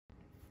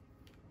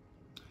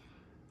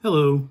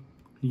Hello,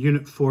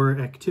 Unit 4,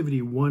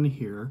 Activity 1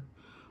 here.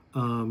 I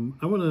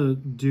want to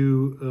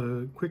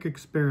do a quick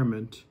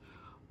experiment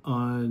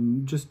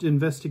on just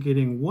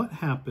investigating what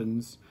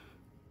happens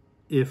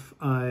if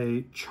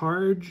I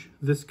charge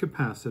this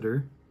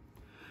capacitor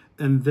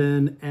and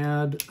then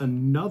add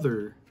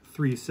another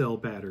 3-cell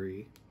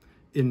battery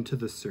into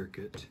the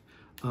circuit.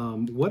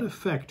 What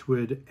effect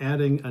would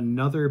adding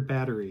another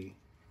battery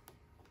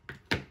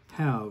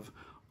have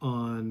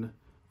on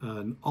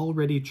an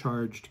already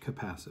charged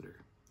capacitor?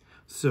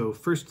 So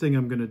first thing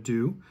I'm going to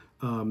do,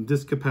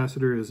 this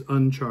capacitor is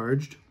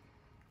uncharged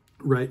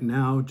right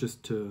now,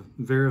 just to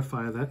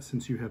verify that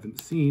since you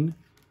haven't seen.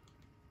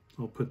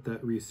 I'll put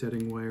that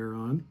resetting wire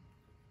on.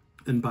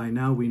 And by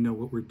now we know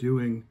what we're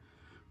doing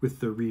with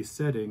the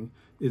resetting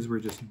is we're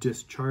just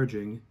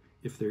discharging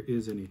if there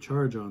is any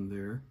charge on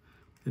there.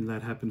 And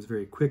that happens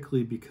very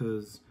quickly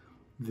because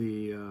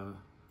the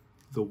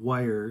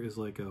wire is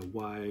like a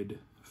wide,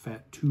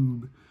 fat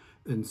tube.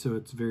 And so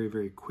it's very,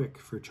 very quick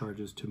for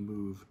charges to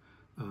move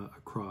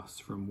across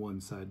from one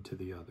side to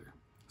the other.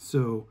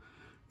 So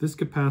this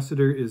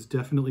capacitor is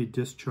definitely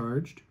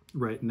discharged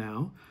right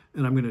now,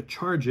 and I'm going to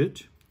charge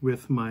it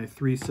with my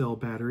 3-cell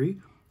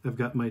battery. I've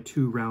got my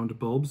 2 round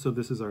bulbs, so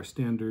this is our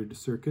standard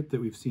circuit that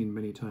we've seen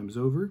many times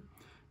over.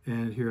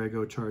 And here I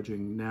go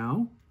charging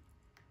now.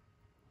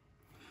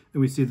 And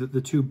we see that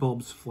the 2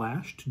 bulbs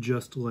flashed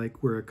just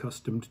like we're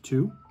accustomed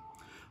to.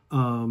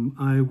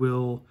 I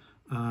will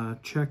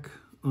check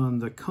on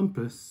the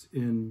compass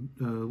in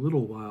a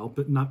little while,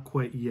 but not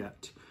quite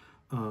yet.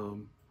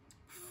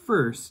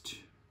 First,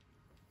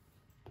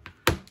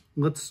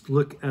 let's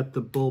look at the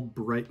bulb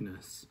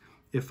brightness.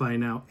 If I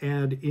now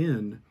add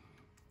in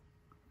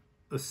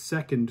a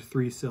second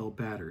 3-cell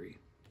battery.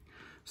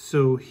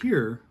 So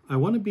here, I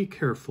want to be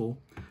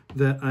careful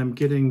that I'm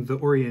getting the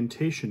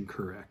orientation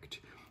correct.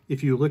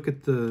 If you look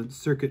at the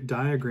circuit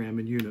diagram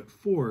in Unit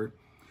 4,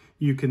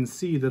 you can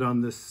see that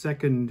on this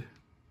second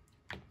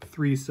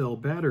 3-cell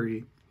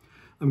battery,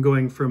 I'm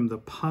going from the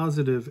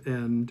positive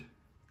end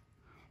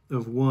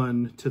of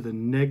one to the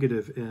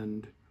negative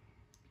end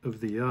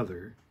of the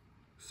other.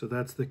 So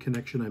that's the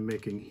connection I'm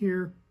making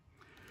here.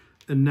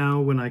 And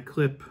now when I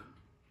clip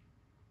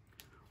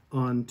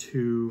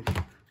onto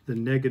the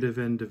negative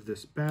end of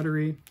this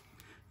battery,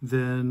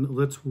 then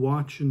let's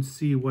watch and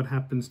see what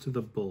happens to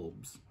the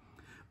bulbs.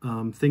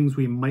 Things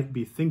we might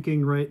be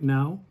thinking right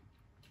now.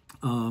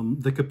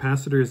 The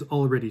capacitor is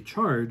already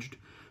charged,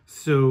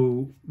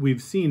 so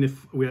we've seen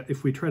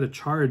if we try to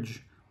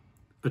charge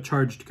a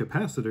charged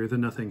capacitor,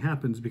 then nothing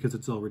happens because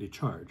it's already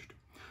charged.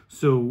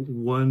 So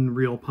one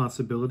real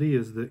possibility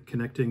is that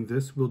connecting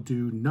this will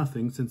do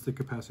nothing since the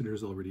capacitor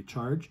is already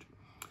charged.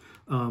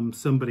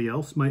 Somebody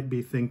else might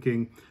be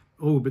thinking,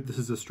 oh, but this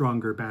is a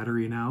stronger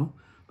battery now,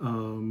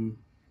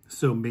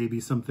 so maybe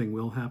something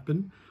will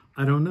happen.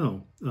 I don't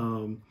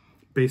know.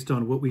 Based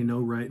on what we know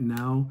right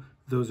now,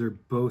 those are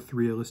both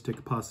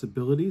realistic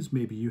possibilities.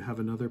 Maybe you have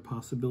another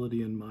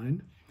possibility in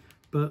mind,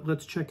 but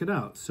let's check it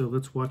out. So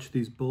let's watch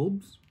these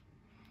bulbs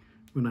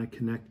when I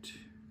connect.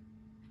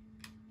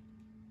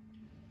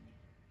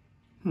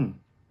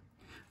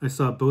 I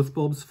saw both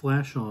bulbs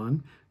flash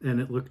on,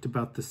 and it looked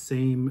about the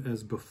same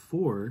as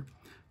before,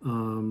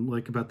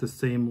 like about the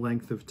same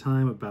length of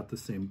time, about the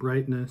same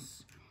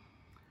brightness.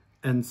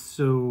 And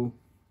so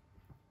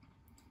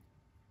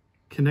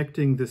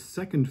connecting this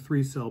second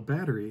 3-cell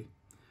battery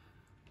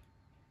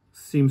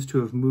seems to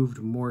have moved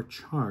more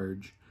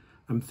charge.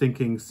 I'm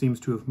thinking seems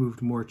to have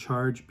moved more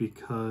charge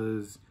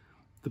because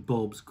the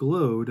bulbs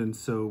glowed, and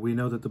so we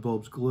know that the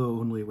bulbs glow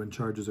only when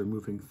charges are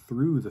moving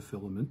through the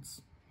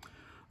filaments.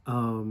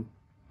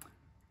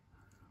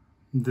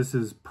 This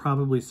is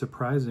probably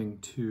surprising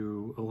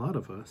to a lot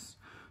of us.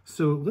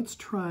 So let's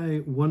try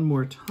one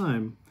more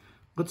time.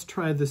 Let's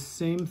try the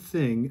same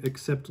thing,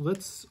 except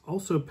let's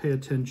also pay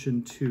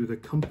attention to the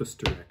compass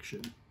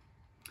direction.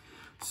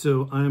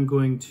 So I'm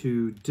going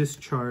to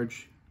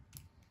discharge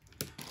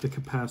the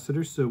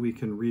capacitor so we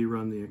can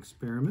rerun the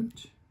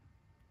experiment.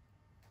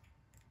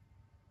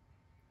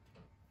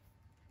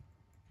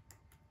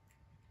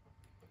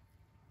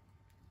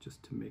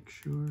 Just to make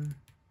sure.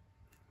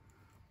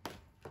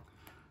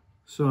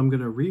 So I'm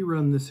going to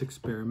rerun this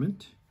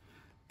experiment,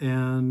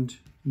 and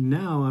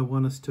now I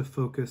want us to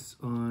focus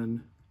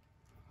on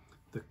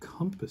the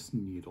compass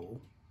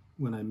needle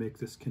when I make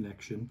this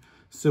connection,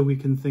 so we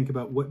can think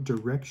about what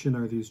direction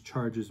are these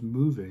charges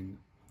moving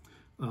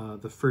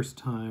the first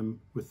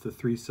time with the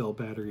 3-cell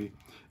battery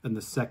and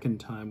the second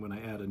time when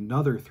I add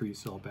another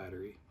 3-cell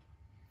battery.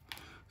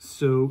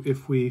 So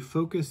if we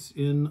focus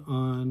in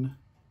on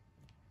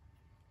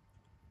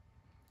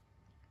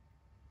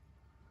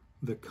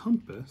the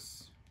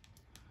compass,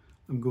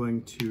 I'm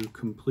going to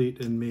complete,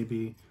 and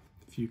maybe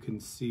if you can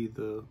see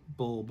the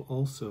bulb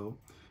also,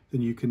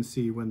 then you can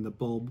see when the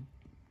bulb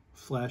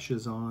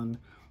flashes on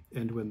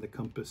and when the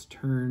compass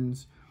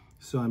turns.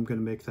 So I'm going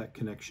to make that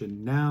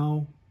connection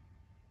now.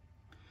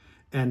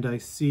 And I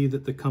see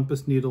that the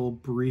compass needle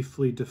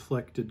briefly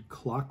deflected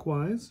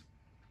clockwise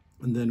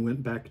and then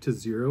went back to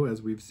 0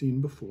 as we've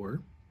seen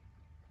before.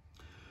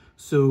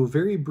 So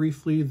very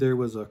briefly, there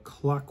was a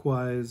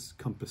clockwise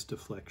compass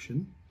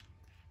deflection.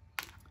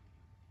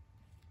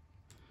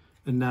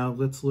 And now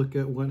let's look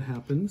at what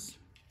happens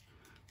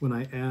when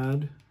I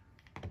add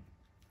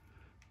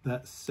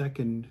that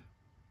second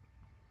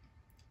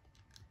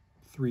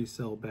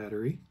 3-cell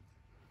battery.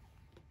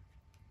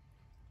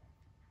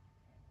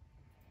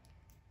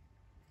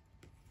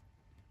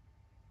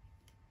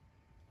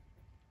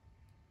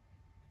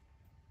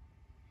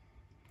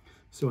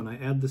 So when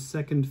I add the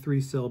second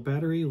 3-cell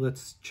battery,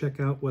 let's check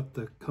out what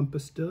the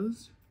compass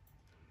does.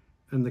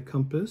 And the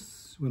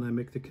compass, when I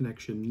make the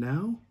connection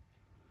now,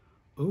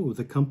 oh,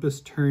 the compass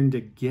turned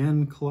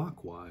again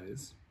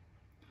clockwise.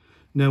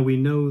 Now we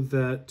know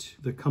that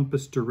the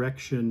compass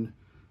direction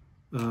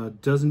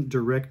doesn't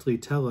directly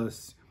tell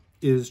us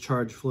is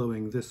charge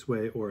flowing this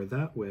way or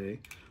that way,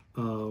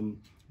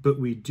 but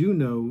we do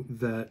know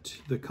that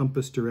the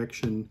compass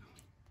direction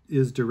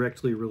is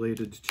directly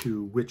related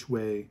to which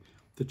way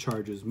the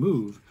charges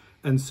move.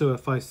 And so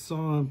if I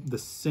saw the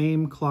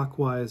same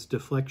clockwise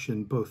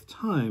deflection both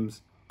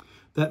times,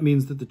 that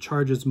means that the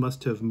charges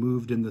must have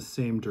moved in the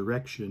same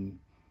direction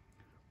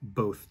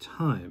both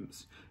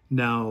times.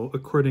 Now,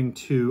 according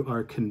to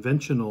our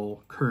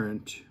conventional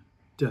current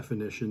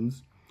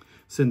definitions,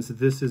 since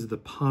this is the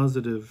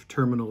positive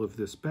terminal of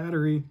this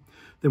battery,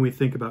 then we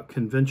think about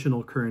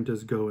conventional current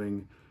as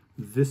going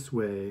this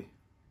way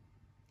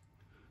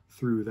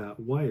through that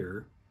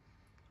wire.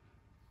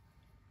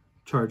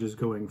 Charges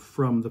going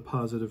from the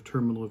positive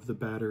terminal of the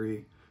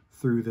battery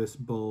through this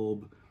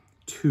bulb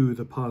to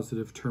the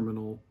positive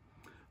terminal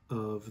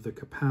of the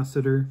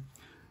capacitor.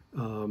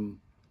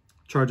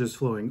 Charges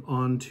flowing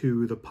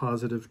onto the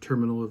positive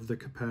terminal of the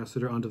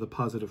capacitor, onto the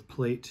positive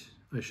plate,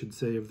 I should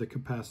say, of the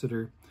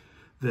capacitor,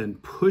 then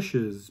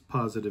pushes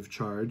positive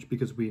charge,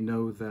 because we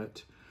know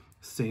that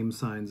same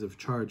signs of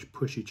charge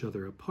push each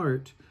other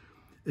apart.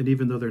 And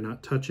even though they're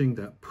not touching,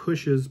 that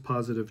pushes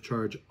positive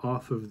charge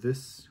off of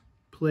this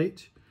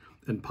plate,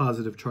 and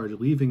positive charge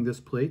leaving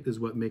this plate is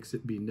what makes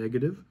it be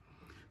negative.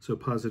 So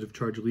positive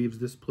charge leaves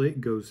this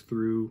plate, goes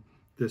through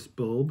this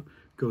bulb,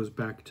 goes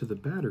back to the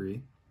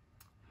battery.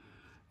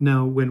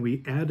 Now, when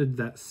we added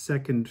that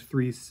second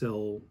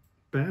 3-cell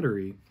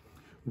battery,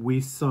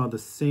 we saw the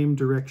same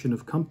direction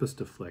of compass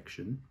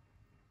deflection,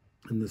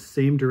 and the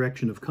same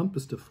direction of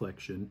compass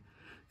deflection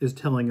is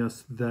telling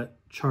us that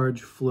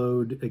charge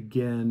flowed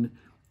again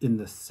in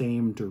the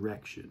same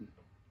direction.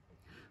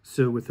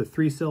 So with the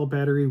 3-cell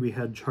battery, we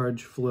had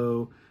charge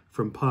flow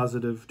from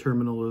positive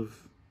terminal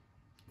of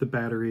the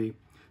battery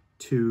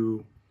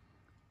to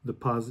the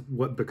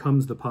what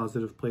becomes the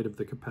positive plate of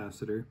the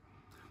capacitor,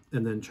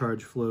 and then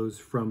charge flows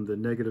from the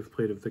negative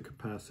plate of the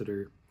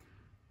capacitor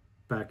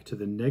back to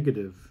the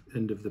negative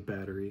end of the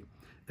battery.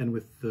 And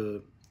with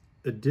the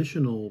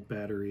additional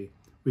battery,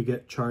 we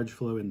get charge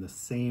flow in the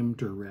same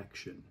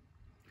direction.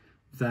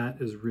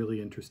 That is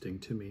really interesting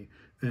to me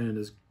and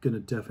is going to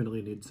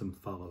definitely need some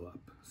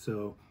follow-up.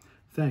 So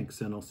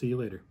thanks, and I'll see you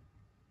later.